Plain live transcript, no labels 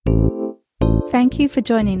Thank you for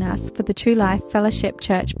joining us for the True Life Fellowship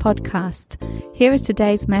Church podcast. Here is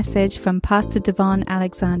today's message from Pastor Devon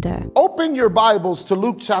Alexander. Open your Bibles to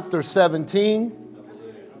Luke chapter 17.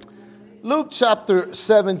 Luke chapter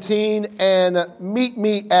 17 and meet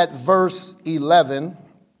me at verse 11.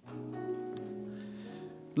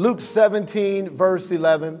 Luke 17 verse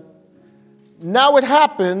 11. Now it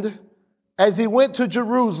happened as he went to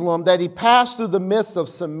Jerusalem that he passed through the midst of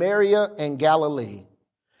Samaria and Galilee.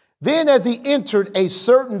 Then as he entered a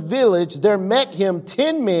certain village, there met him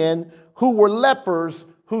 10 men who were lepers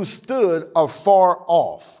who stood afar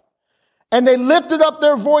off. And they lifted up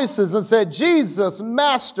their voices and said, Jesus,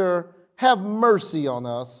 Master, have mercy on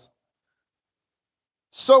us.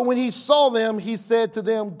 So when he saw them, he said to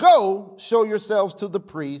them, Go, show yourselves to the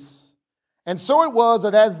priests. And so it was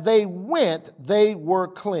that as they went, they were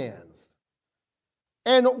cleansed.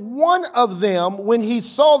 And one of them, when he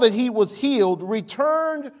saw that he was healed,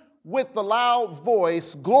 returned with the loud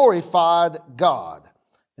voice, glorified God,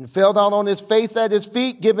 and fell down on his face at his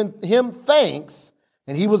feet, giving him thanks,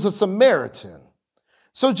 and he was a Samaritan.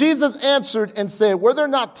 So Jesus answered and said, Were there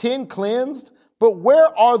not 10 cleansed? But where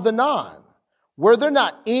are the 9? Were there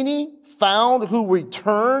not any found who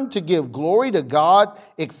returned to give glory to God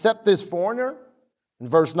except this foreigner? In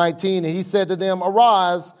verse 19, and he said to them,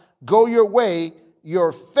 Arise, go your way,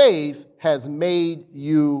 your faith has made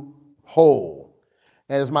you whole.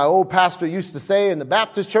 And as my old pastor used to say in the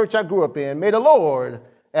Baptist church I grew up in, may the Lord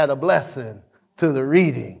add a blessing to the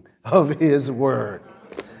reading of his word.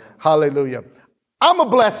 Hallelujah. I'm a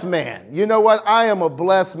blessed man. You know what? I am a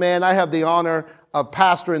blessed man. I have the honor of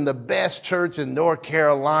pastoring the best church in North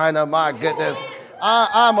Carolina. My goodness.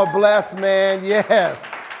 I'm a blessed man.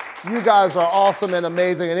 Yes. You guys are awesome and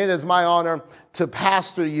amazing, and it is my honor to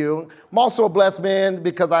pastor you. I'm also a blessed man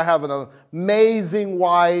because I have an amazing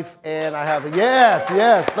wife, and I have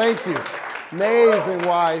thank you. Amazing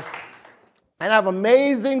wife. And I have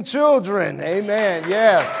amazing children. Amen.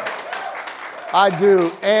 Yes, I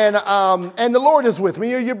do. And the Lord is with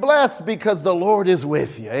me. You're blessed because the Lord is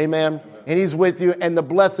with you. Amen. And he's with you, and the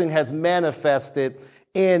blessing has manifested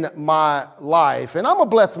in my life. And I'm a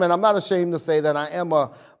blessed man. I'm not ashamed to say that I am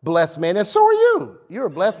a blessed man. And so are you. You're a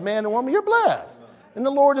blessed man and woman. You're blessed. And the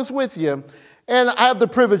Lord is with you. And I have the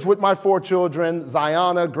privilege with my 4 children,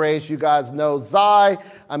 Ziana, Grace. You guys know Zai.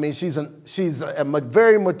 I mean, she's a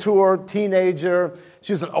very mature teenager.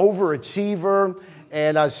 She's an overachiever.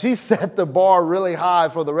 And she set the bar really high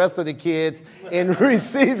for the rest of the kids in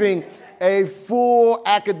receiving a full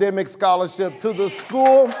academic scholarship to the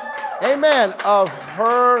school, amen, of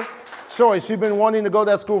her choice. She's been wanting to go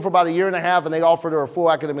to that school for about 1.5 years, and they offered her a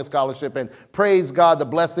full academic scholarship. And praise God, the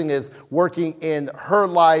blessing is working in her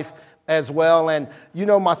life as well. And you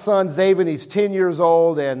know, my son Zaven, he's 10 years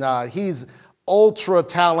old, and he's ultra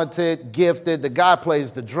talented, gifted. The guy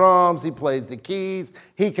plays the drums, he plays the keys,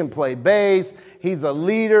 he can play bass. He's a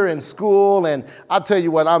leader in school. And I'll tell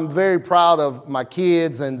you what, I'm very proud of my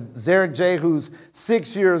kids. And Zarek J, who's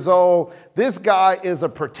 6 years old, this guy is a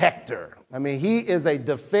protector. I mean, he is a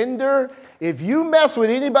defender. If you mess with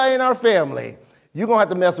anybody in our family, you're going to have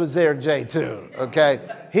to mess with Zarek J too, okay?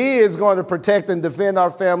 He is going to protect and defend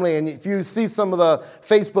our family. And if you see some of the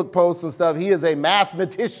Facebook posts and stuff, he is a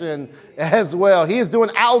mathematician as well. He is doing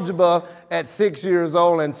algebra at 6 years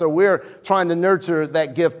old. And so we're trying to nurture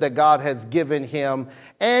that gift that God has given him.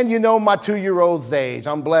 And you know, my 2-year-old Zage,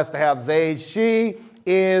 I'm blessed to have Zage. She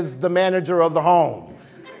is the manager of the home.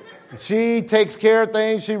 She takes care of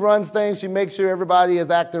things. She runs things. She makes sure everybody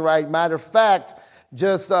is acting right. Matter of fact,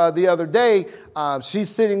 just the other day, she's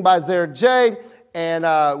sitting by Zarek J,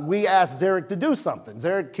 and we asked Zarek to do something.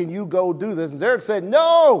 Zarek, can you go do this? And Zarek said,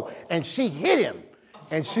 no. And she hit him.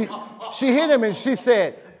 And she hit him, and she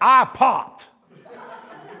said, I popped.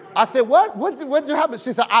 I said, what? What happened?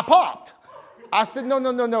 She said, I popped. I said,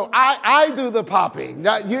 no. I do the popping.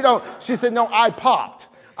 You don't. She said, no, I popped.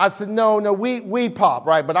 I said, no, we pop,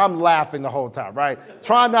 right? But I'm laughing the whole time, right?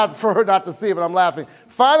 Trying for her not to see it, but I'm laughing.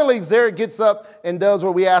 Finally, Zarek gets up and does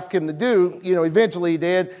what we asked him to do. You know, eventually he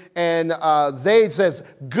did. And Zaid says,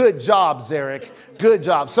 good job, Zarek. Good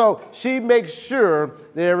job. So she makes sure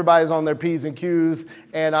that everybody's on their P's and Q's.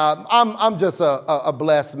 And I'm just a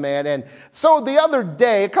blessed man. And so the other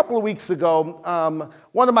day, a couple of weeks ago,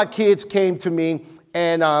 one of my kids came to me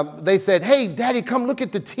and they said, hey, Daddy, come look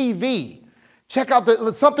at the TV. Check out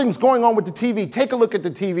something's going on with the TV. Take a look at the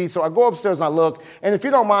TV. So I go upstairs and I look. And if you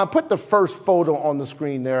don't mind, put the first photo on the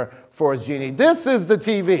screen there for us, Jeannie. This is the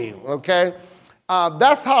TV, okay?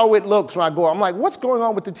 That's how it looks when I go. I'm like, what's going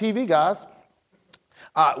on with the TV, guys?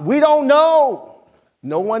 We don't know.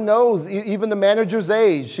 No one knows. Even the manager's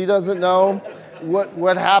age, she doesn't know.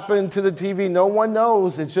 what happened to the TV? No one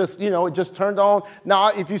knows. It's just, it just turned on. Now,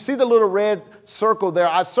 if you see the little red circle there,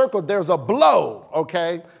 I circled, there's a blow,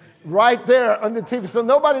 okay? Right there on the TV. So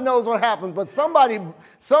nobody knows what happened, but somebody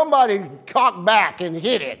cocked back and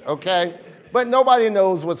hit it, okay? But nobody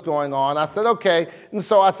knows what's going on. I said, okay. And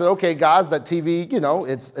so I said, okay, guys, that TV,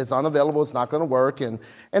 it's unavailable. It's not going to work. And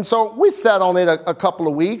so we sat on it a couple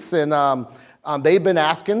of weeks, and they've been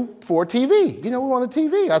asking for a TV. We want a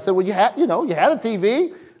TV. I said, well, you had a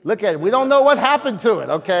TV. Look at it. We don't know what happened to it,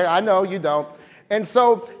 okay? I know you don't. And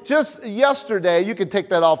so just yesterday, you can take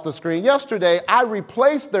that off the screen. Yesterday, I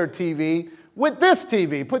replaced their TV with this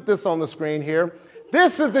TV. Put this on the screen here.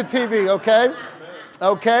 This is the TV, okay?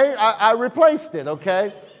 Okay, I replaced it,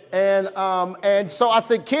 okay? And so I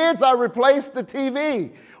said, kids, I replaced the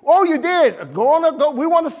TV. Oh, you did? Go. We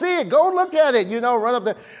want to see it. Go look at it, run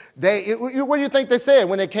up there. What do you think they said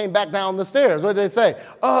when they came back down the stairs? What did they say?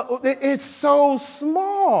 It's so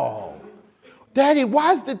small. Daddy,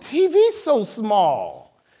 why is the TV so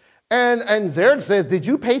small? And Zared says, did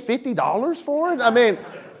you pay $50 for it? I mean,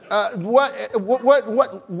 why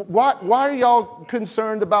are y'all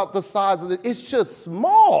concerned about the size of it? It's just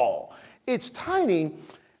small. It's tiny.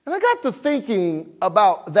 And I got to thinking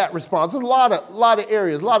about that response. There's a lot of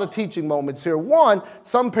areas, a lot of teaching moments here. One,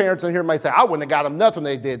 some parents in here might say, I wouldn't have got them nothing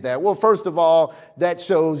when they did that. Well, first of all, that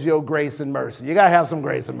shows your grace and mercy. You got to have some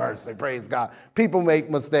grace and mercy. Praise God. People make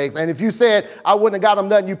mistakes. And if you said, I wouldn't have got them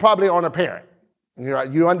nothing, you probably aren't a parent.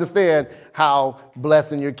 You understand how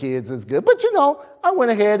blessing your kids is good. But, I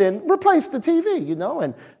went ahead and replaced the TV,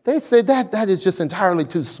 and they said that is just entirely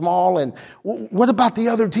too small. And what about the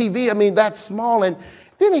other TV? I mean, that's small. And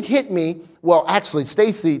then it hit me. Well, actually,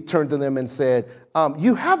 Stacy turned to them and said,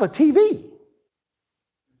 you have a TV.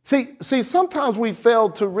 See, sometimes we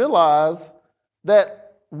fail to realize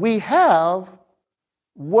that we have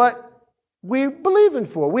what we're believing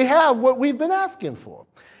for. We have what we've been asking for.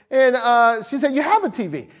 And she said, you have a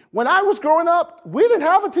TV. When I was growing up, we didn't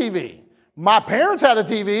have a TV. My parents had a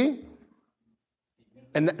TV,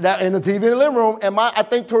 and the TV in the living room. And I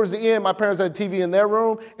think towards the end, my parents had a TV in their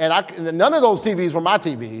room, and none of those TVs were my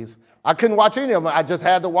TVs. I couldn't watch any of them. I just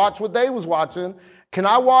had to watch what they was watching. Can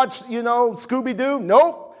I watch, Scooby-Doo?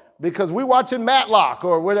 Nope, because we're watching Matlock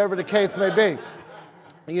or whatever the case may be.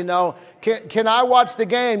 Can I watch the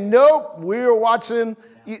game? Nope, we were watching,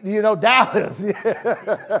 Dallas.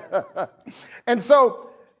 And so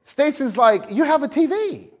Stacy's like, you have a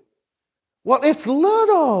TV. Well, it's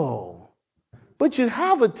little, but you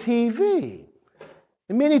have a TV.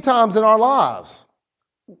 And many times in our lives,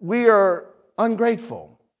 we are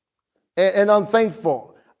ungrateful and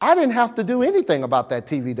unthankful. I didn't have to do anything about that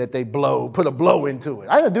TV that they put a blow into it.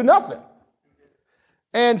 I didn't do nothing.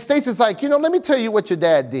 And Stacy's like, let me tell you what your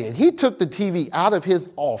dad did. He took the TV out of his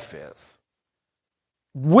office,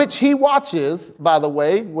 which he watches, by the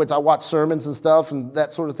way, which I watch sermons and stuff and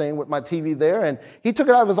that sort of thing with my TV there. And he took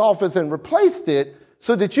it out of his office and replaced it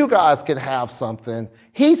so that you guys could have something.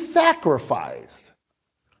 He sacrificed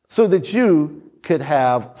so that you could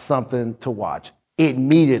have something to watch.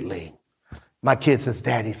 Immediately, my kid says,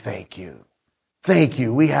 Daddy, thank you. Thank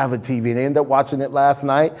you. We have a TV. And they ended up watching it last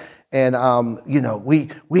night. And,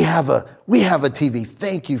 we have a TV.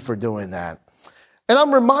 Thank you for doing that. And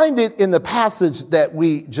I'm reminded in the passage that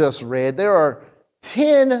we just read, there are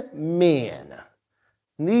 10 men.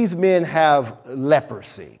 And these men have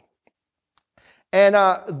leprosy. And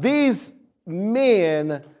these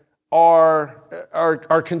men are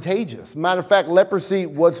contagious. Matter of fact, leprosy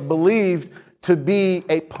was believed to be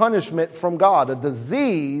a punishment from God, a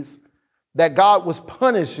disease that God was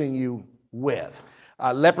punishing you with.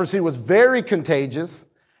 Leprosy was very contagious.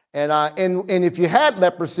 And if you had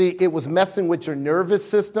leprosy, it was messing with your nervous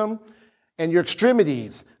system and your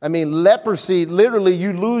extremities. I mean, leprosy, literally,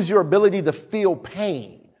 you lose your ability to feel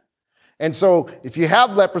pain. And so if you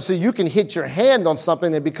have leprosy, you can hit your hand on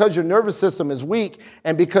something, and because your nervous system is weak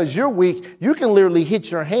and because you're weak, you can literally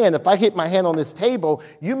hit your hand. If I hit my hand on this table,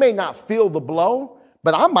 you may not feel the blow,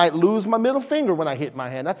 but I might lose my middle finger when I hit my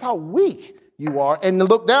hand. That's how weak you are. And to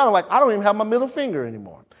look down, like, I don't even have my middle finger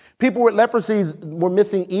anymore. People with leprosy were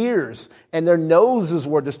missing ears and their noses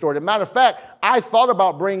were distorted. Matter of fact, I thought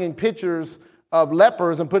about bringing pictures of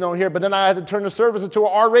lepers and putting on here, but then I had to turn the service into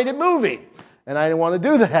an R-rated movie. And I didn't want to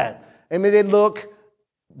do that. I mean, it looked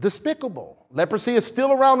despicable. Leprosy is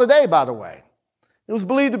still around today, by the way. It was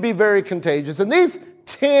believed to be very contagious. And these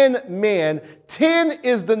 10 men, 10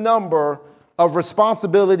 is the number of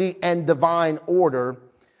responsibility and divine order.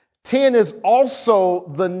 10 is also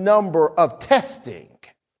the number of testing.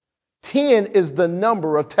 10 is the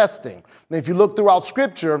number of testing. And if you look throughout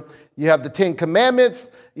Scripture, You have the 10 Commandments.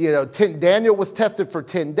 Daniel was tested for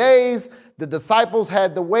 10 days. The disciples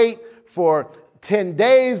had to wait for 10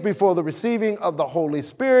 days before the receiving of the Holy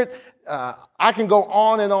Spirit. I can go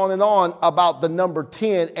on and on and on about the number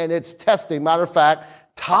 10 and its testing. Matter of fact,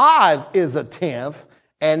 tithe is a tenth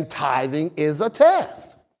and tithing is a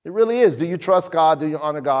test. It really is. Do you trust God? Do you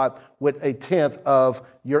honor God with a tenth of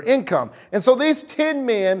your income? And so these 10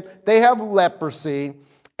 men, they have leprosy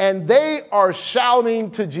and they are shouting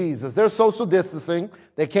to Jesus. They're social distancing.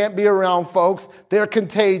 They can't be around folks. They're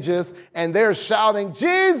contagious and they're shouting,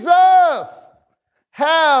 Jesus,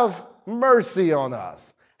 have mercy on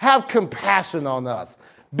us. Have compassion on us.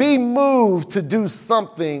 Be moved to do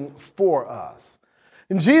something for us.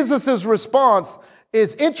 And Jesus' response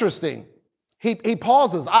is interesting. He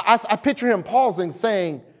pauses. I picture him pausing,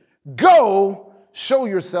 saying, go show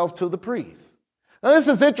yourself to the priest. Now, this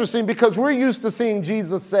is interesting because we're used to seeing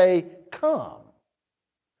Jesus say, come.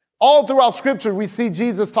 All throughout Scripture, we see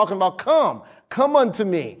Jesus talking about, come unto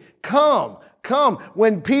me, come.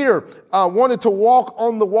 When Peter wanted to walk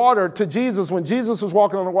on the water to Jesus, when Jesus was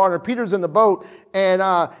walking on the water, Peter's in the boat,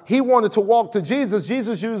 and he wanted to walk to Jesus.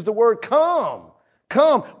 Jesus used the word come.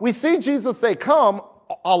 We see Jesus say come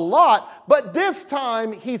a lot, but this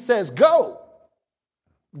time he says go.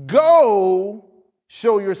 Go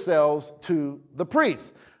show yourselves to the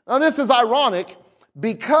priest. Now this is ironic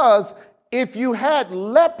because if you had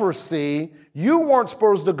leprosy, you weren't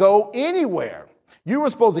supposed to go anywhere. You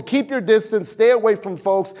were supposed to keep your distance, stay away from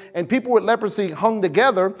folks, and people with leprosy hung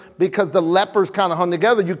together because the lepers kind of hung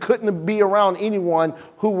together. You couldn't be around anyone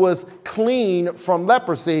who was clean from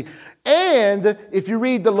leprosy. And if you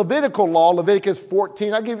read the Levitical law, Leviticus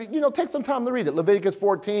 14, I give you, take some time to read it. Leviticus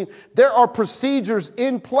 14, there are procedures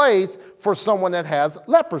in place for someone that has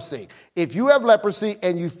leprosy. If you have leprosy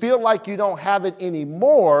and you feel like you don't have it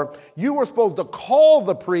anymore, you were supposed to call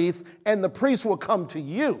the priest and the priest will come to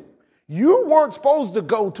you. You weren't supposed to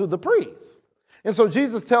go to the priest. And so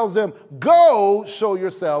Jesus tells them, go show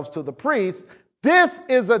yourselves to the priest. This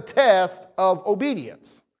is a test of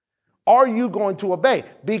obedience. Are you going to obey?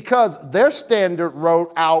 Because their standard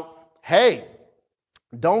wrote out, hey,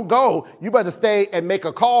 don't go. You better stay and make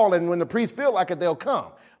a call. And when the priests feel like it, they'll come.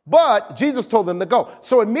 But Jesus told them to go.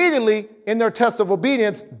 So immediately in their test of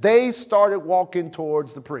obedience, they started walking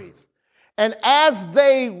towards the priest. And as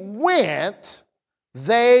they went,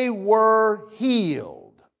 they were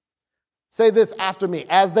healed. Say this after me.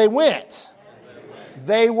 As they went,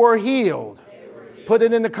 they were healed. Put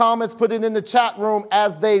it in the comments, put it in the chat room.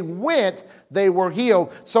 As they went, they were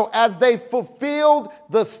healed. So as they fulfilled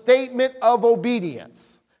the statement of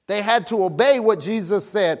obedience, they had to obey what Jesus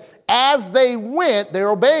said. As they went,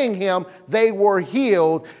 they're obeying him, they were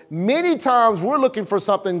healed. Many times we're looking for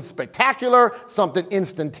something spectacular, something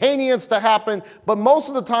instantaneous to happen. But most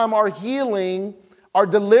of the time our healing, our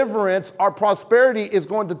deliverance, our prosperity is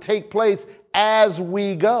going to take place as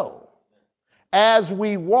we go, as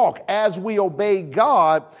we walk, as we obey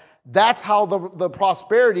God. That's how the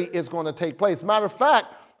prosperity is going to take place. Matter of fact,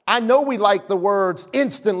 I know we like the words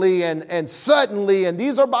instantly and suddenly, and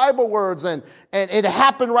these are Bible words, and it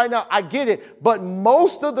happened right now. I get it. But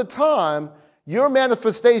most of the time, your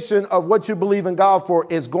manifestation of what you believe in God for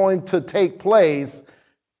is going to take place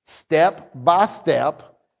step by step,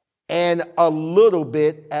 and a little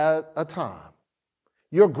bit at a time.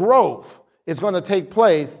 Your growth is going to take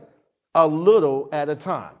place a little at a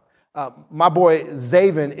time. My boy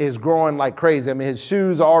Zaven is growing like crazy. I mean, his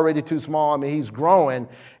shoes are already too small. I mean, he's growing.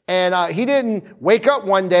 And he didn't wake up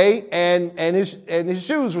one day and his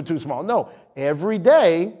shoes were too small. No, every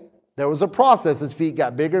day there was a process. His feet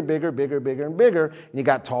got bigger, and he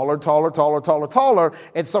got taller.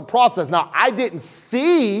 It's a process. Now, I didn't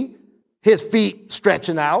see his feet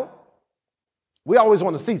stretching out. We always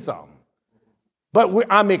want to see something. But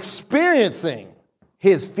I'm experiencing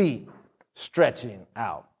his feet stretching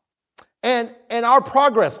out. And our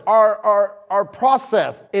progress, our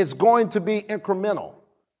process is going to be incremental.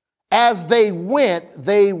 As they went,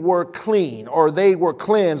 they were clean, or they were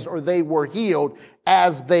cleansed, or they were healed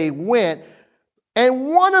as they went. And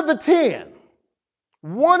one of the 10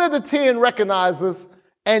 recognizes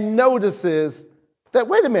and notices that,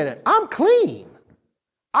 wait a minute, I'm clean.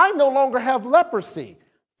 I no longer have leprosy.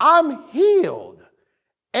 I'm healed.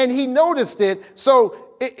 And he noticed it.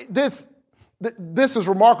 So this is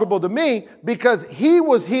remarkable to me because he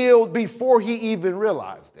was healed before he even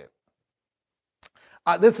realized it.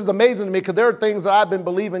 This is amazing to me because there are things that I've been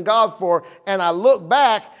believing God for, and I look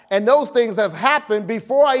back and those things have happened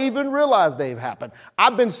before I even realized they've happened.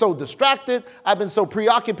 I've been so distracted. I've been so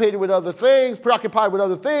preoccupied with other things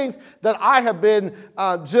that I have been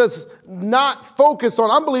just not focused on,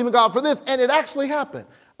 I'm believing God for this, and it actually happened.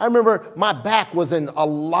 I remember my back was in a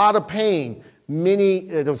lot of pain.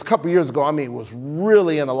 It was a couple years ago. It was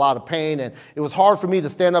really in a lot of pain, and it was hard for me to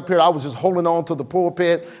stand up here. I was just holding on to the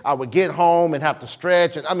pulpit. I would get home and have to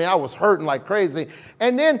stretch, and I was hurting like crazy.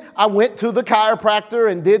 And then I went to the chiropractor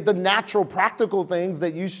and did the natural, practical things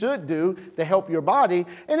that you should do to help your body.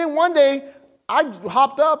 And then one day, I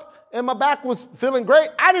hopped up, and my back was feeling great.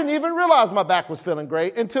 I didn't even realize my back was feeling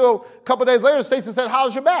great until a couple days later, Stacy said,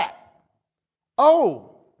 "How's your back?"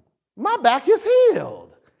 "Oh, my back is healed.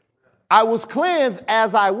 I was cleansed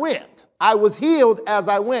as I went. I was healed as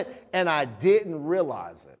I went, and I didn't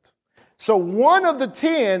realize it." So one of the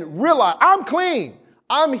 10 realized, I'm clean,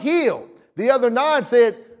 I'm healed. The other 9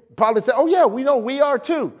 probably said, "Oh yeah, we know we are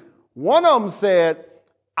too." One of them said,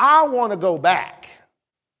 "I want to go back,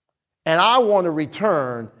 and I want to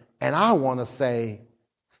return, and I want to say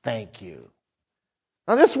thank you."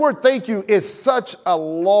 Now this word thank you is such a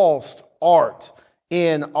lost art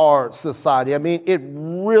in our society. It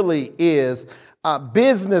really is.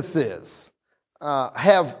 Businesses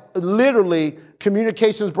have literally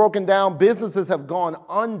communications broken down. Businesses have gone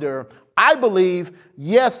under. I believe,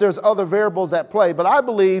 yes, there's other variables at play, but I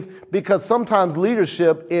believe because sometimes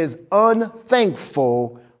leadership is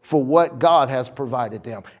unthankful for what God has provided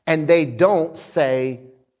them, and they don't say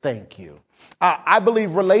thank you. I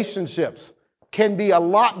believe relationships can be a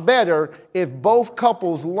lot better if both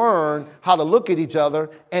couples learn how to look at each other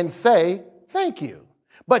and say thank you.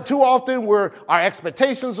 But too often our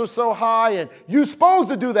expectations are so high, and you're supposed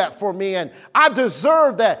to do that for me, and I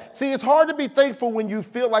deserve that. See, it's hard to be thankful when you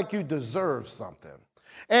feel like you deserve something.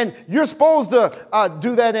 And you're supposed to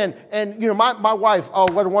do that. And my wife, oh,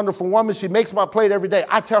 what a wonderful woman. She makes my plate every day.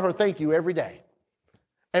 I tell her thank you every day.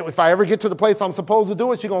 And if I ever get to the place I'm supposed to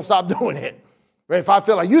do it, she's going to stop doing it. If I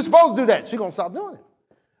feel like you're supposed to do that, she's going to stop doing it.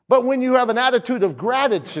 But when you have an attitude of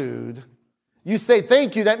gratitude, you say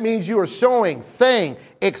thank you. That means you are showing, saying,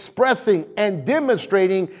 expressing, and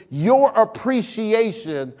demonstrating your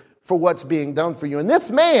appreciation for what's being done for you. And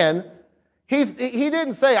this man, he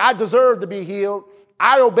didn't say, "I deserve to be healed.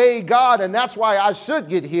 I obey God, and that's why I should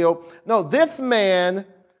get healed." No, this man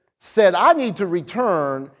said, "I need to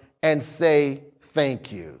return and say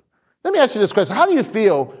thank you." Let me ask you this question. How do you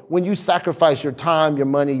feel when you sacrifice your time, your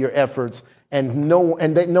money, your efforts, and no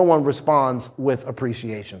one responds with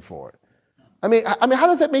appreciation for it? How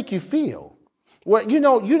does that make you feel? Well, you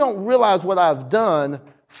don't realize what I've done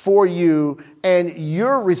for you, and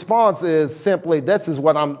your response is simply, this is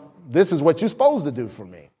what you're supposed to do for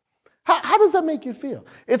me. How does that make you feel?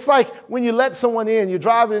 It's like when you let someone in, you're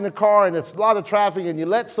driving in a car and it's a lot of traffic, and you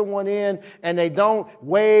let someone in and they don't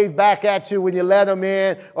wave back at you when you let them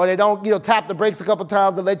in, or they don't tap the brakes a couple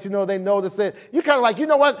times to let you know they notice it. You're kind of like, you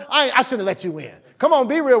know what? I shouldn't have let you in. Come on,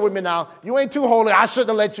 be real with me now. You ain't too holy. I shouldn't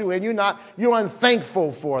have let you in. You're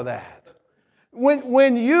unthankful for that.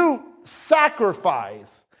 When you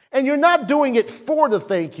sacrifice, and you're not doing it for the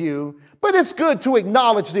thank you, but it's good to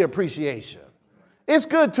acknowledge the appreciation. It's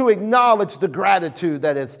good to acknowledge the gratitude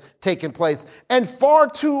that has taken place. And far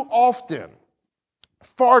too often,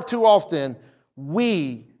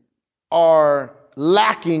 we are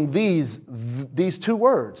lacking these 2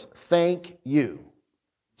 words, thank you.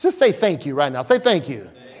 Just say thank you right now. Say thank you.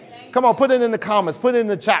 Come on, put it in the comments. Put it in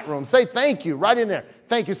the chat room. Say thank you right in there.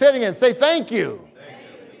 Thank you. Say it again. Say thank you.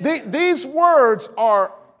 These words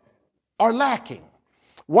are lacking.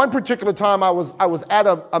 One particular time I was at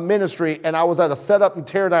a ministry, and I was at a setup and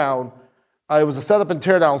tear down. It was a setup and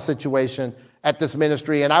tear down situation at this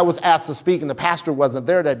ministry, and I was asked to speak, and the pastor wasn't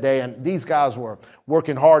there that day, and these guys were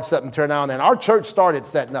working hard, setting and tear down, and our church started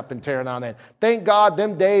setting up and tearing down, and thank God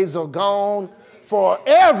them days are gone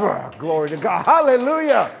forever. Glory to God.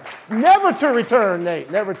 Hallelujah. Never to return, Nate.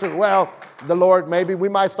 Never to. Well, the Lord, maybe we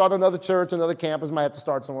might start another church, another campus, might have to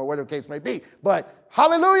start somewhere, whatever the case may be, but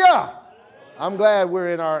hallelujah. I'm glad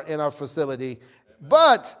we're in our facility.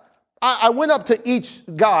 But I went up to each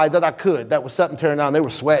guy that I could that was setting tearing down. They were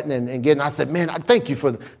sweating and getting. I said, "Man, thank you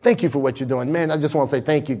for what you're doing. Man, I just want to say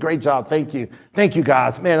thank you. Great job. Thank you. Thank you,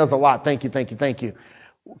 guys. Man, that's a lot. Thank you, thank you, thank you."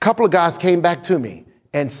 A couple of guys came back to me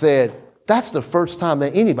and said, "That's the first time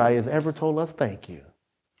that anybody has ever told us thank you."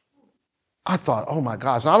 I thought, oh my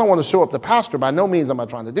gosh. Now, I don't want to show up the pastor. By no means am I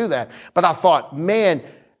trying to do that. But I thought, man,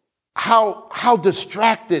 how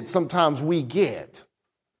distracted sometimes we get,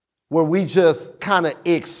 where we just kind of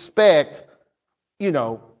expect,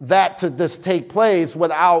 that to just take place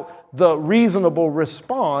without the reasonable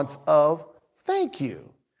response of thank you.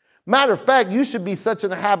 Matter of fact, you should be such in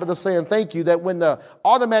the habit of saying thank you that when the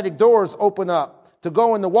automatic doors open up to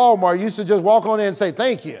go into Walmart, you should just walk on in and say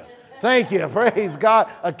thank you. Thank you. Praise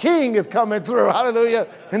God. A king is coming through. Hallelujah.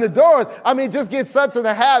 And the doors, just get such in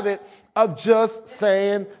the habit of just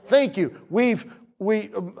saying thank you. We've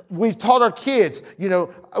taught our kids,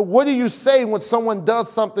 what do you say when someone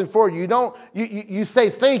does something for you? You say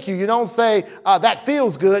thank you. You don't say that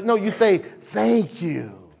feels good. No, you say thank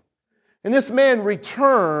you. And this man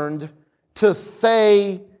returned to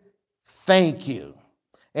say thank you.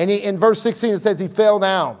 And in verse 16, it says he fell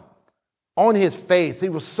down on his face. He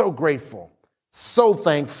was so grateful, so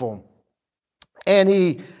thankful. And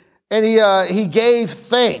he gave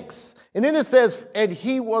thanks. And then it says, and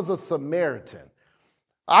he was a Samaritan.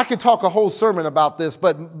 I could talk a whole sermon about this,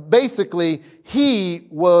 but basically he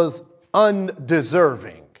was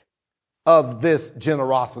undeserving of this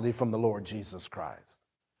generosity from the Lord Jesus Christ.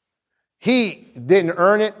 He didn't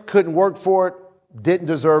earn it, couldn't work for it, didn't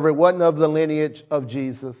deserve it, wasn't of the lineage of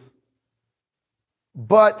Jesus.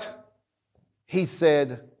 But he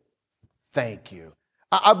said, thank you.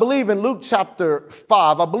 I believe in Luke chapter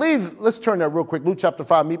 5, let's turn there real quick. Luke chapter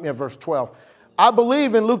 5, meet me at verse 12. I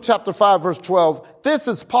believe in Luke chapter 5, verse 12, this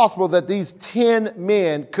is possible that these 10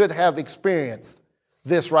 men could have experienced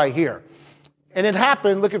this right here. And it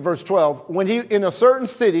happened, look at verse 12, when he, in a certain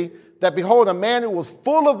city, that behold, a man who was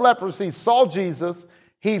full of leprosy saw Jesus.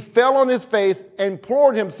 He fell on his face and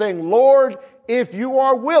implored him, saying, Lord, if you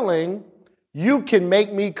are willing, you can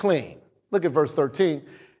make me clean. Look at verse 13.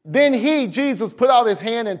 Then he, Jesus, put out his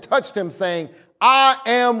hand and touched him, saying, I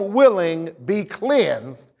am willing, be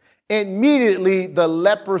cleansed. Immediately the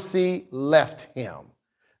leprosy left him.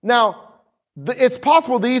 Now, it's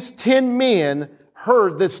possible these 10 men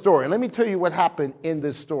heard this story. Let me tell you what happened in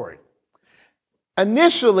this story.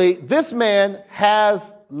 Initially, this man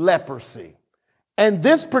has leprosy. And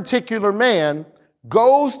this particular man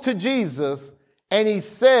goes to Jesus and he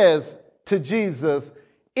says to Jesus,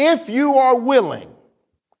 if you are willing,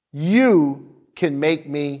 you can make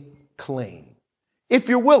me clean. If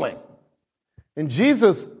you're willing. And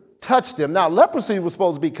Jesus touched him. Now, leprosy was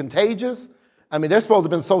supposed to be contagious. They're supposed to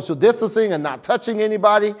have been social distancing and not touching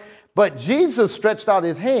anybody. But Jesus stretched out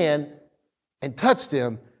his hand and touched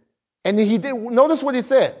him. And he did. Notice what he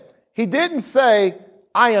said. He didn't say,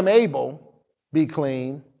 I am able, be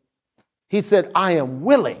clean. He said, I am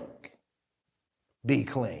willing, be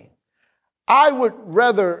clean. I would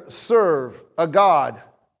rather serve a God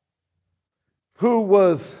who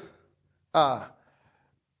was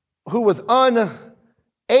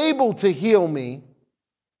unable to heal me,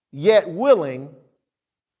 yet willing,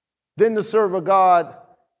 than to serve a God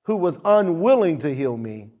who was unwilling to heal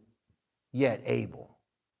me, yet able.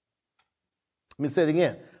 Let me say it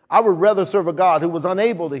again. I would rather serve a God who was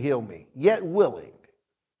unable to heal me, yet willing,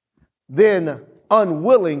 than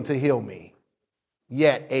unwilling to heal me,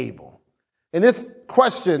 yet able. And this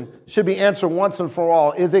question should be answered once and for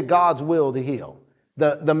all. Is it God's will to heal?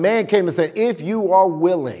 The man came and said, if you are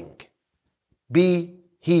willing, be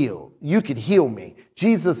healed. You could heal me.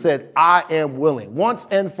 Jesus said, I am willing. Once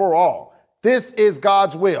and for all. This is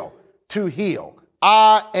God's will to heal.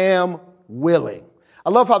 I am willing. I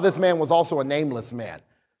love how this man was also a nameless man.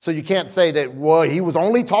 So you can't say that, well, he was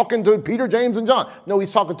only talking to Peter, James, and John. No,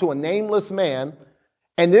 he's talking to a nameless man.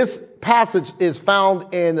 And this passage is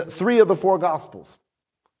found in 3 of the 4 Gospels.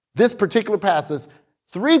 This particular passage,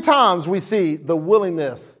 3 times we see the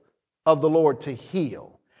willingness of the Lord to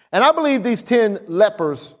heal. And I believe these 10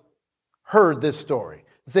 lepers heard this story.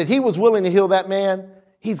 Said he was willing to heal that man.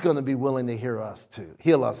 He's going to be willing to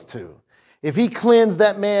heal us too. If he cleansed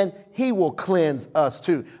that man, he will cleanse us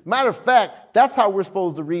too. Matter of fact, that's how we're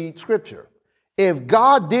supposed to read scripture. If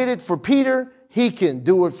God did it for Peter, he can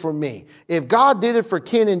do it for me. If God did it for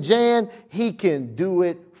Ken and Jan, he can do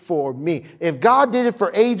it for me. If God did it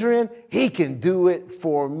for Adrian, he can do it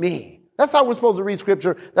for me. That's how we're supposed to read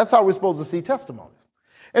scripture. That's how we're supposed to see testimonies.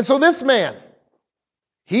 And so this man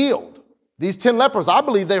healed these 10 lepers. I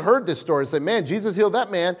believe they heard this story and said, man, Jesus healed that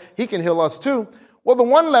man. He can heal us too. Well, the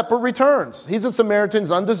one leper returns. He's a Samaritan,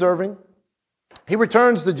 he's undeserving. He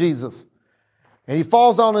returns to Jesus and he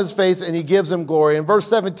falls on his face and he gives him glory. In verse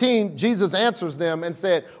 17, Jesus answers them and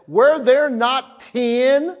said, were there not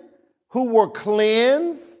 10 who were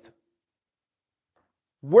cleansed?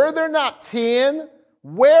 Were there not 10?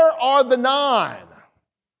 Where are the 9?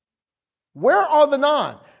 Where are the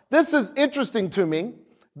 9? This is interesting to me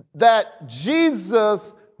that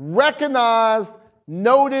Jesus recognized,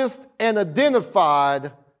 noticed, and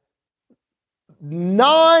identified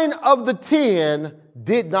 9 of the 10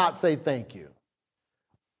 did not say thank you.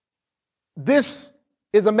 This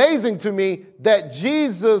is amazing to me that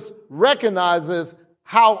Jesus recognizes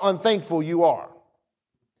how unthankful you are,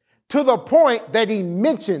 to the point that he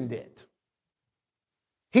mentioned it.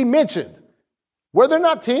 He mentioned, were there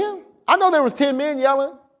not 10? I know there was 10 men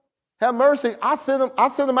yelling, have mercy. I sent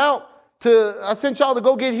them out I sent y'all to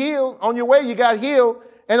go get healed. On your way, you got healed,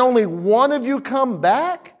 and only one of you come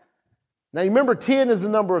back? Now, you remember 10 is the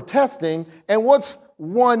number of testing, and what's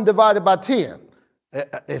 1 divided by 10?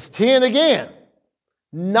 It's 10 again.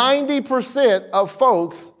 90% of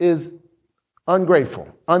folks is ungrateful,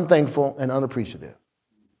 unthankful, and unappreciative.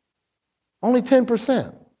 Only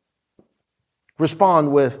 10%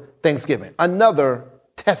 respond with thanksgiving. Another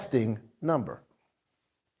testing number.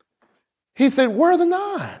 He said, where are the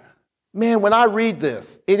 9? Man, when I read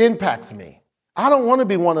this, it impacts me. I don't want to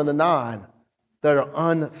be one of the 9 that are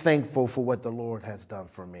unthankful for what the Lord has done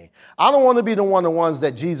for me. I don't want to be the one of the ones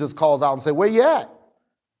that Jesus calls out and say, where you at?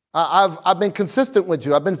 I've been consistent with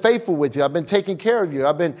you. I've been faithful with you. I've been taking care of you.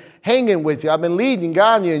 I've been hanging with you. I've been leading,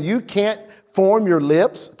 guiding you. And you can't form your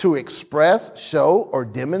lips to express, show, or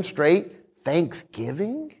demonstrate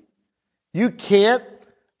thanksgiving. You can't.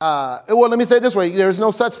 Well, let me say it this way. There's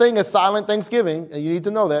no such thing as silent thanksgiving. And you need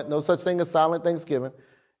to know that. No such thing as silent thanksgiving.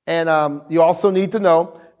 And you also need to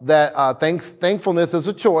know that thankfulness is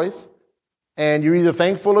a choice. And you're either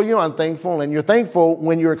thankful or you're unthankful. And you're thankful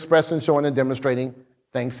when you're expressing, showing, and demonstrating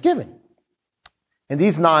thanksgiving. And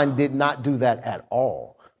these 9 did not do that at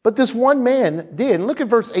all. But this one man did. And look at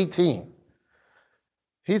verse 18.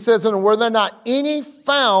 He says, and were there not any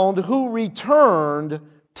found who returned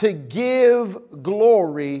to give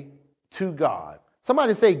glory to God?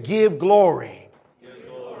 Somebody say, give glory. Give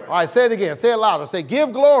glory. All right, say it again. Say it louder. Say,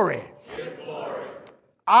 give glory. Give glory.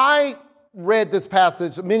 I read this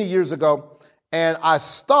passage many years ago, and I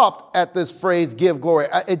stopped at this phrase, give glory.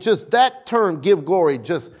 That term, give glory,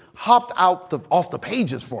 just hopped off the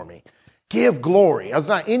pages for me. Give glory. There's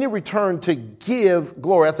not any return to give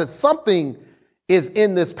glory. I said, something is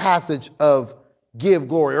in this passage of give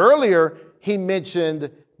glory. Earlier, he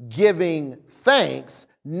mentioned giving thanks.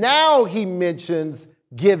 Now he mentions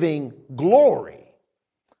giving glory.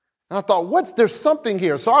 And I thought, there's something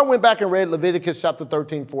here. So I went back and read Leviticus chapter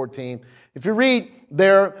 13, 14. If you read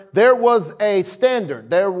there was a standard,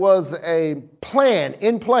 there was a plan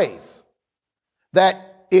in place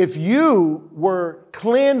that if you were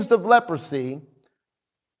cleansed of leprosy,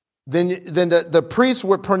 then the priest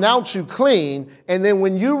would pronounce you clean. And then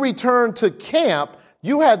when you returned to camp,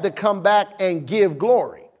 you had to come back and give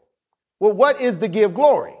glory. Well, what is the give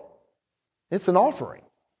glory? It's an offering.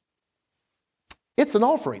 It's an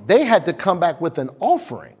offering. They had to come back with an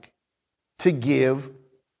offering to give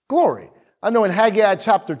glory. I know in Haggai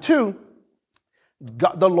chapter 2,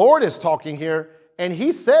 God, the Lord is talking here, and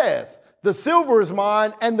he says, the silver is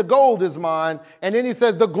mine and the gold is mine. And then he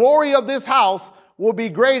says, the glory of this house will be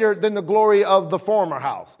greater than the glory of the former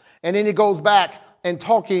house. And then he goes back and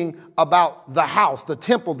talking about the house, the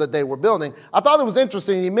temple that they were building. I thought it was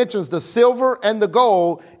interesting. He mentions the silver and the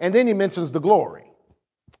gold, and then he mentions the glory.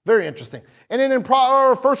 Very interesting. And then in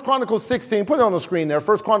 1 Chronicles 16, put it on the screen there,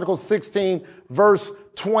 1 Chronicles 16, verse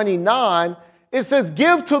 29, it says,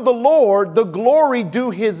 give to the Lord the glory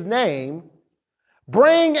due his name,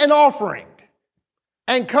 bring an offering,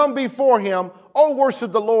 and come before him, O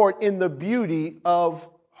worship the Lord in the beauty of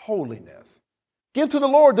holiness. Give to the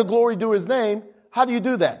Lord the glory due his name. How do you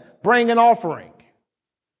do that? Bring an offering.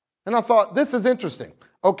 And I thought, this is interesting.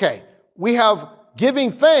 Okay, we have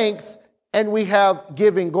giving thanks and we have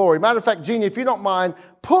giving glory. Matter of fact, Jeannie, if you don't mind,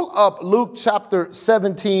 pull up Luke chapter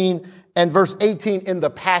 17 and verse 18 in the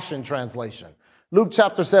Passion Translation. Luke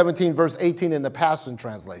chapter 17, verse 18 in the Passion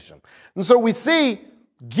Translation. And so we see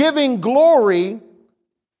giving glory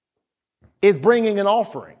is bringing an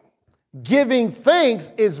offering. Giving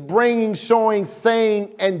thanks is bringing, showing,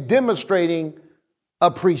 saying, and demonstrating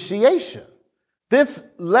appreciation. This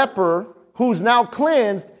leper who's now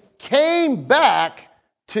cleansed came back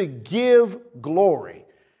to give glory.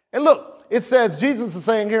 And look, it says, Jesus is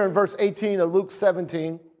saying here in verse 18 of Luke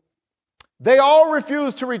 17, they all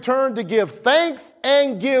refused to return to give thanks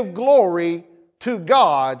and give glory to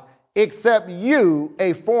God except you,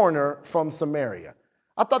 a foreigner from Samaria.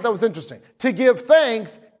 I thought that was interesting. To give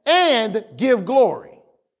thanks and give glory.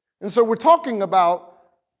 And so we're talking about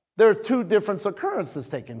there are two different occurrences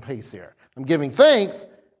taking place here. I'm giving thanks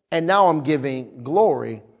and now I'm giving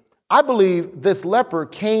glory. I believe this leper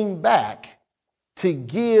came back to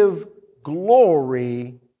give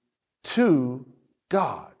glory to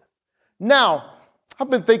God. Now, I've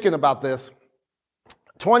been thinking about this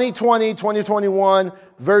 2020, 2021,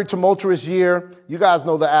 very tumultuous year. You guys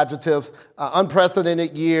know the adjectives.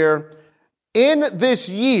 Unprecedented year. In this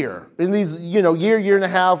year, in these, year and a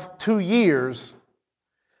half, 2 years,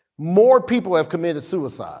 more people have committed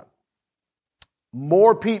suicide.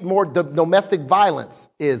 More domestic violence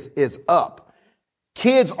is up.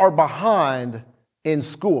 Kids are behind in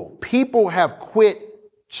school. People have quit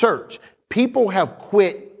church. People have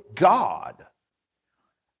quit God.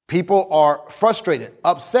 People are frustrated,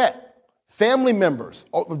 upset. Family members,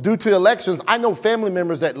 due to elections, I know family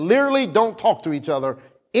members that literally don't talk to each other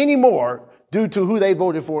anymore due to who they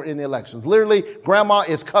voted for in the elections. Literally, grandma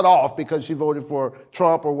is cut off because she voted for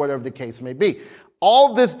Trump or whatever the case may be.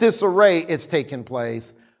 All this disarray is taking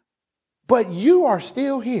place, but you are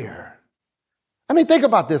still here. I mean, think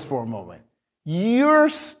about this for a moment. You're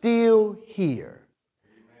still here.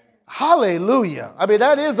 Hallelujah. I mean,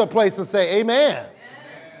 that is a place to say amen.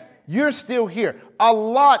 You're still here. A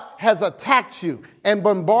lot has attacked you and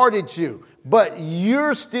bombarded you, but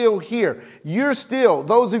you're still here. You're still,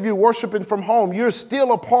 those of you worshiping from home, you're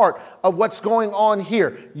still a part of what's going on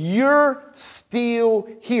here. You're still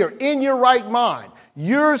here in your right mind.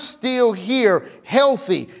 You're still here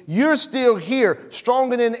healthy. You're still here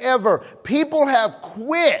stronger than ever. People have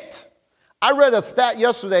quit. I read a stat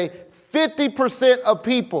yesterday, 50% of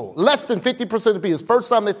people, less than 50% of people, it's the first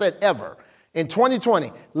time they said ever, in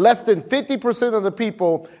 2020, less than 50% of the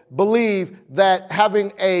people believe that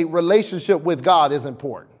having a relationship with God is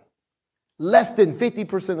important. Less than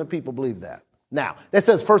 50% of people believe that. Now, that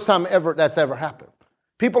says first time ever that's ever happened.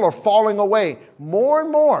 People are falling away more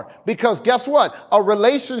and more because guess what? A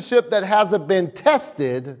relationship that hasn't been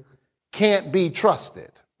tested can't be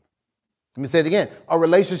trusted. Let me say it again. A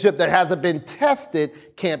relationship that hasn't been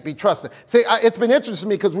tested can't be trusted. See, it's been interesting to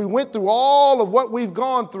me because we went through all of what we've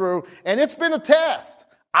gone through, and it's been a test.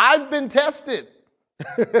 I've been tested.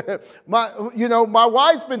 My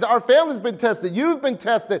wife's been, our family's been tested. You've been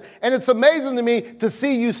tested. And it's amazing to me to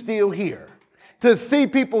see you still here, to see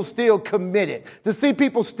people still committed, to see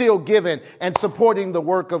people still giving and supporting the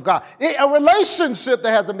work of God. A relationship that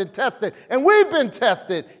hasn't been tested, and we've been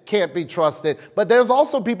tested, can't be trusted. But there's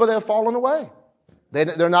also people that have fallen away.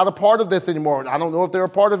 They're not a part of this anymore. I don't know if they're a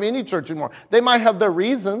part of any church anymore. They might have their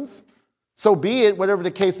reasons. So be it, whatever the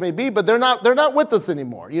case may be, but they're not with us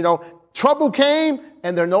anymore. Trouble came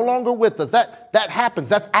and they're no longer with us. That happens.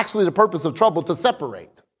 That's actually the purpose of trouble, to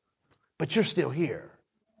separate. But you're still here.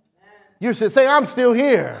 You should say, I'm still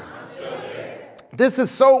here. This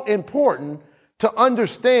is so important to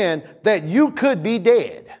understand that you could be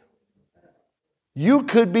dead. You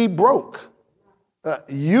could be broke.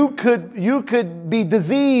 You could be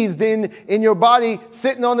diseased in your body,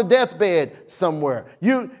 sitting on a deathbed somewhere.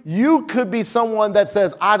 You could be someone that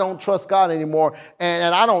says, I don't trust God anymore,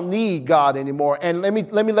 and I don't need God anymore. And let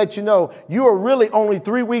me let you know, you are really only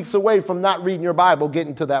 3 weeks away from not reading your Bible,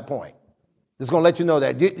 getting to that point. Just going to let you know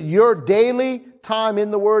that your daily time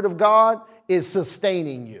in the Word of God is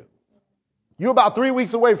sustaining you. You're about 3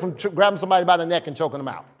 weeks away from grabbing somebody by the neck and choking them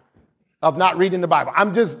out of not reading the Bible.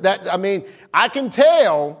 I can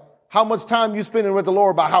tell how much time you're spending with the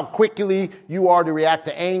Lord by how quickly you are to react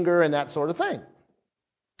to anger and that sort of thing.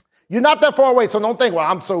 You're not that far away, so don't think, well,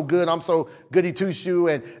 I'm so good, I'm so goody two-shoe,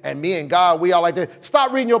 and me and God, we all like that.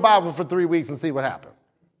 Stop reading your Bible for 3 weeks and see what happens.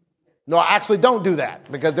 No, actually don't do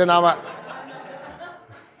that, because then I'm like,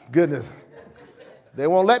 goodness, they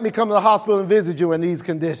won't let me come to the hospital and visit you in these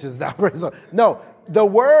conditions. No, the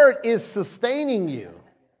Word is sustaining you.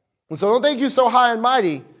 And so don't think you're so high and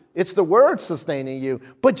mighty. It's the Word sustaining you,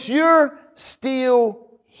 but you're still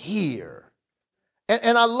here.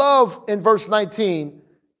 And I love in verse 19,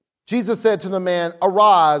 Jesus said to the man,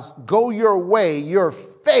 arise, go your way. Your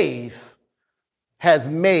faith has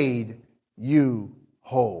made you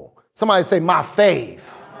whole. Somebody say, my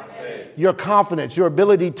faith. Your confidence, your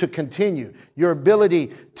ability to continue, your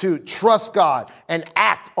ability to trust God and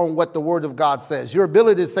act on what the Word of God says, your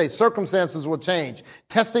ability to say circumstances will change,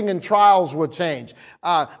 testing and trials will change.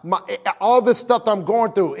 All this stuff I'm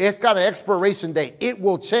going through, it's got an expiration date. It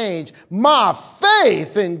will change. My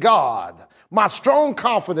faith in God, my strong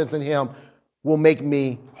confidence in Him will make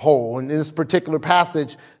me whole. And in this particular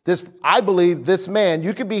passage, I believe this man,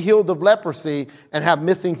 you could be healed of leprosy and have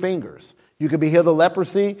missing fingers. You could be healed of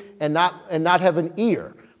leprosy and not have an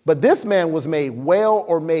ear. But this man was made well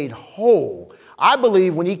or made whole. I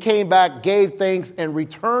believe when he came back, gave thanks, and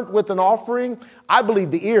returned with an offering, I believe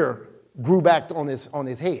the ear grew back on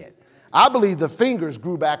his head. I believe the fingers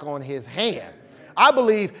grew back on his hand. I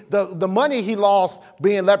believe the money he lost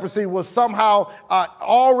being leprosy was somehow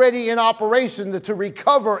already in operation to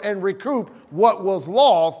recover and recoup what was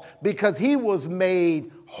lost because he was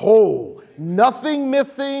made whole. Nothing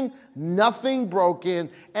missing, nothing broken.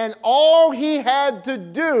 And all he had to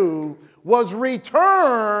do was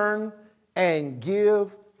return and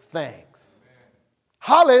give thanks.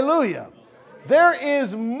 Hallelujah. There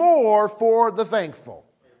is more for the thankful.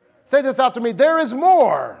 Say this out to me. There is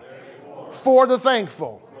more for the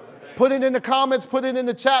thankful. Put it in the comments, put it in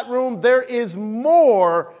the chat room. There is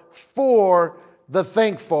more for the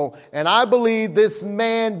thankful. And I believe this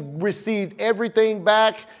man received everything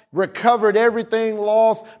back, recovered everything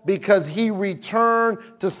lost because he returned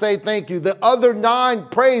to say thank you. The other 9,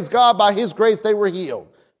 praise God, by his grace, they were healed.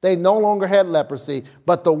 They no longer had leprosy,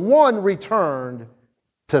 but the one returned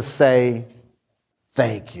to say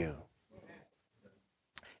thank you.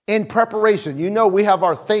 In preparation, we have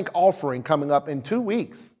our thank offering coming up in 2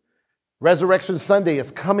 weeks. Resurrection Sunday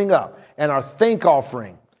is coming up, and our thank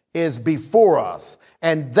offering is before us.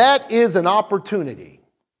 And that is an opportunity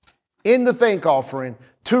in the thank offering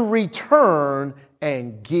to return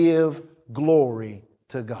and give glory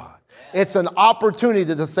to God. It's an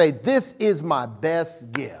opportunity to say, this is my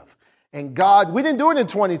best gift. And God, we didn't do it in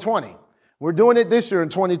 2020. We're doing it this year in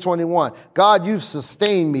 2021. God, you've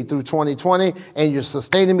sustained me through 2020 and you're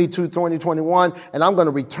sustaining me through 2021. And I'm going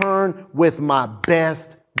to return with my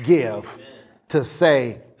best gift to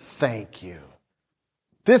say thank you.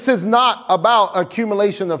 This is not about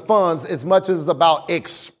accumulation of funds as much as about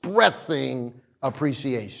expressing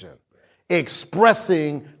appreciation,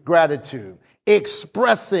 expressing gratitude,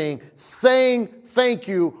 saying thank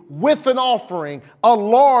you with an offering, a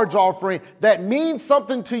large offering that means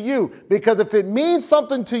something to you. Because if it means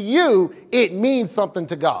something to you, it means something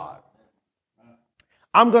to God.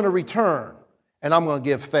 I'm going to return and I'm going to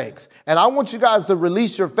give thanks. And I want you guys to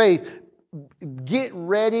release your faith. Get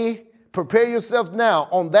ready. Prepare yourself now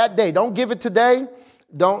on that day. Don't give it today.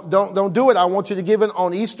 Don't do it. I want you to give it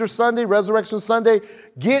on Easter Sunday, Resurrection Sunday.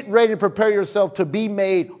 Get ready to prepare yourself to be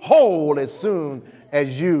made whole as soon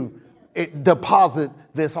as you deposit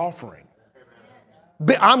this offering.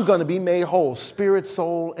 I'm going to be made whole, spirit,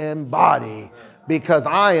 soul, and body, because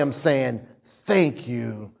I am saying thank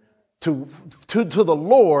you to the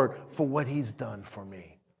Lord for what he's done for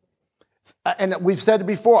me. And we've said it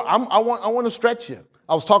before. I want to stretch you.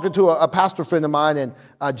 I was talking to a pastor friend of mine and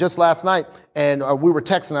just last night, and we were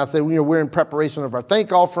texting. I said, we're in preparation of our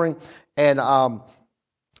thank offering. And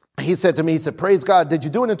he said to me, praise God, did you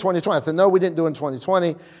do it in 2020? I said, no, we didn't do it in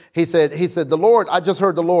 2020. He said, the Lord, I just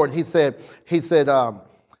heard the Lord. He said,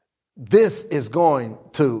 this is going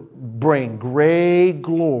to bring great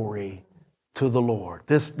glory to the Lord.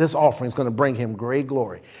 This offering is going to bring him great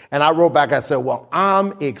glory. And I wrote back, I said, well,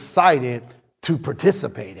 I'm excited to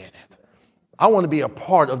participate in it. I want to be a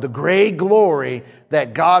part of the great glory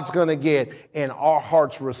that God's going to get in our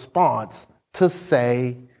heart's response to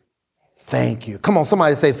say thank you. Come on,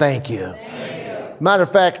 somebody say thank you. Thank you. Matter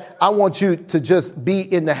of fact, I want you to just be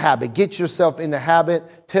in the habit. Get yourself in the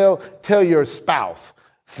habit. Tell your spouse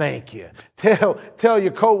thank you. Tell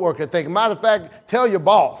your coworker thank you. Matter of fact, tell your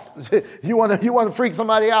boss. You want to freak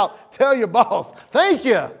somebody out? Tell your boss thank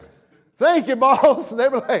you. Thank you, boss. They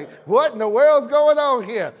be like, what in the world's going on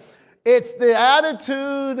here? It's the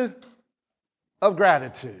attitude of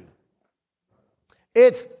gratitude.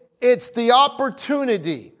 It's the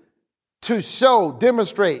opportunity to show,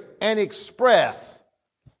 demonstrate, and express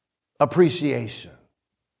appreciation.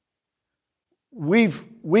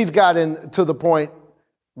 We've gotten to the point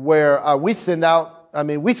where we send out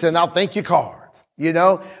thank you cards.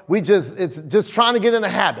 It's just trying to get in the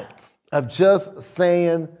habit of just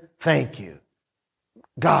saying thank you.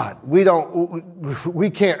 God, we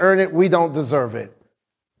can't earn it. We don't deserve it.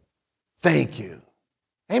 Thank you.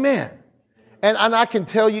 Amen. And I can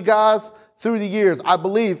tell you guys through the years, I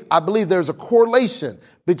believe there's a correlation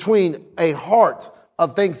between a heart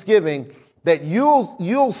of thanksgiving that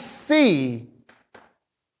you'll see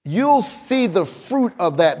the fruit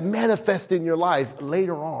of that manifest in your life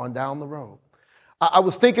later on down the road. I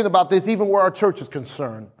was thinking about this even where our church is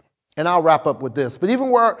concerned. And I'll wrap up with this. But even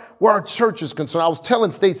where our church is concerned, I was telling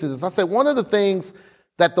Stacy this. I said, one of the things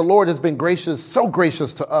that the Lord has been so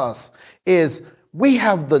gracious to us, is we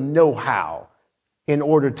have the know-how in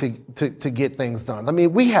order to get things done. I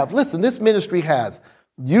mean, this ministry has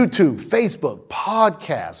YouTube, Facebook,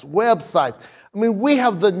 podcasts, websites. I mean, we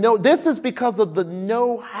have this is because of the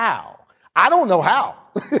know-how. I don't know how.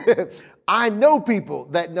 I know people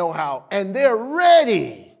that know how, and they're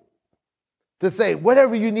ready to say,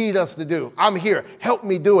 whatever you need us to do, I'm here. Help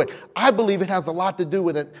me do it. I believe it has a lot to do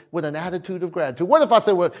with an attitude of gratitude. What if I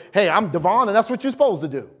say, well, hey, I'm Devon, and that's what you're supposed to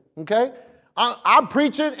do, okay? I'm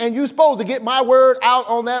preaching, and you're supposed to get my word out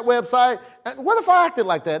on that website. And what if I acted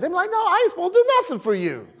like that? They'd be like, no, I ain't supposed to do nothing for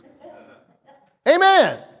you.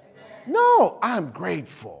 Amen. No, I'm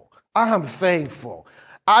grateful. I'm thankful.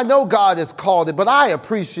 I know God has called it, but I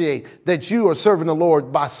appreciate that you are serving the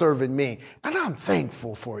Lord by serving me. And I'm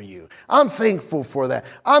thankful for you. I'm thankful for that.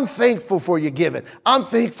 I'm thankful for your giving. I'm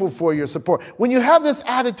thankful for your support. When you have this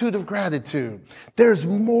attitude of gratitude, there's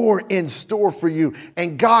more in store for you.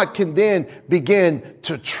 And God can then begin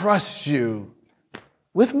to trust you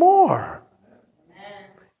with more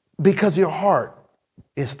because your heart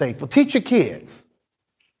is thankful. Teach your kids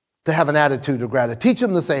to have an attitude of gratitude. Teach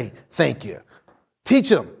them to say thank you. Teach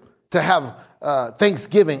them to have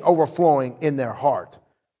thanksgiving overflowing in their heart,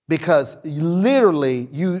 because literally,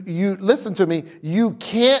 you listen to me, you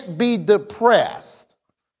can't be depressed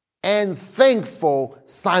and thankful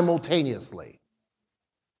simultaneously.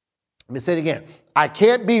 Let me say it again. I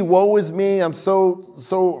can't be woe is me. I'm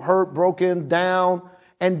so hurt, broken, down.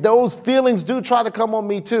 And those feelings do try to come on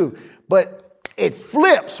me too. But it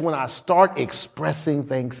flips when I start expressing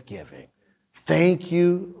thanksgiving. Thank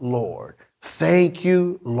you, Lord. Thank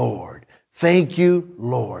you, Lord. Thank you,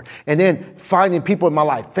 Lord. And then finding people in my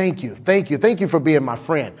life. Thank you. Thank you. Thank you for being my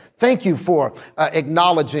friend. Thank you for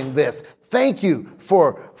acknowledging this. Thank you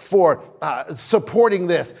for supporting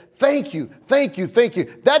this. Thank you. Thank you. Thank you.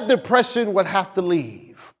 That depression would have to leave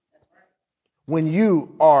when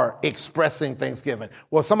you are expressing thanksgiving.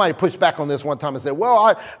 Well, somebody pushed back on this one time and said,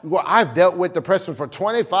 well, I've dealt with depression for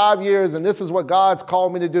 25 years, and this is what God's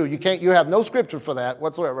called me to do. You have no scripture for that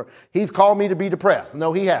whatsoever. He's called me to be depressed.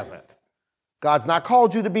 No, he hasn't. God's not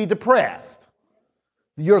called you to be depressed.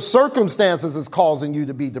 Your circumstances is causing you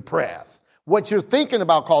to be depressed. What you're thinking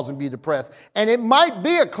about causing you to be depressed. And it might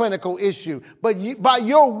be a clinical issue, but by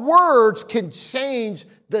your words can change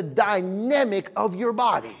the dynamic of your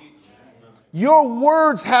body. Your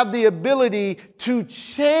words have the ability to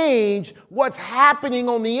change what's happening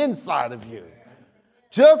on the inside of you.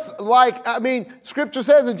 Just like, scripture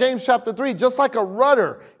says in James chapter 3, just like a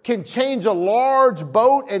rudder can change a large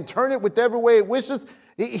boat and turn it whichever way it wishes,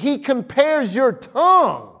 he compares your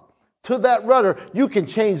tongue to that rudder. You can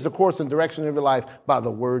change the course and direction of your life by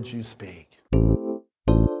the words you speak.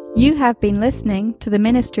 You have been listening to the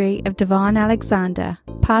ministry of Devon Alexander,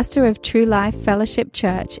 pastor of True Life Fellowship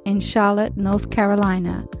Church in Charlotte, North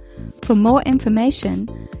Carolina. For more information,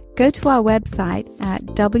 go to our website at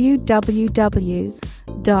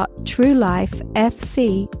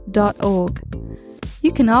www.truelifefc.org.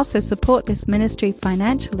 You can also support this ministry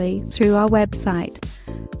financially through our website.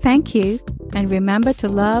 Thank you, and remember to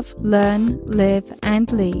love, learn, live,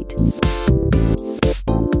 and lead.